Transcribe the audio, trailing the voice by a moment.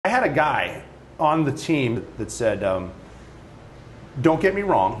had a guy on the team that said, don't get me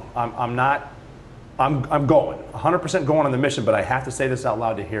wrong, I'm going, 100% going on the mission, but I have to say this out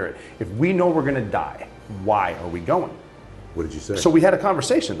loud to hear it. If we know we're gonna die, why are we going? What did you say? So we had a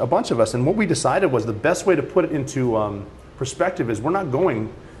conversation, a bunch of us, and what we decided was the best way to put it into perspective is we're not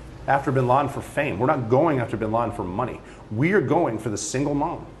going after Bin Laden for fame. We're not going after Bin Laden for money. We are going for the single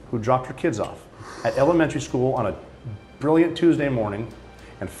mom who dropped her kids off at elementary school on a brilliant Tuesday morning,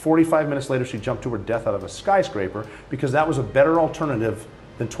 and 45 minutes later she jumped to her death out of a skyscraper because that was a better alternative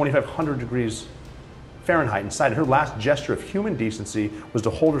than 2,500 degrees Fahrenheit inside. Her last gesture of human decency was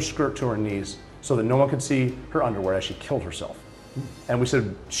to hold her skirt to her knees so that no one could see her underwear as she killed herself. And we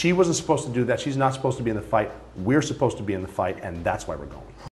said, she wasn't supposed to do that. She's not supposed to be in the fight. We're supposed to be in the fight, and that's why we're going.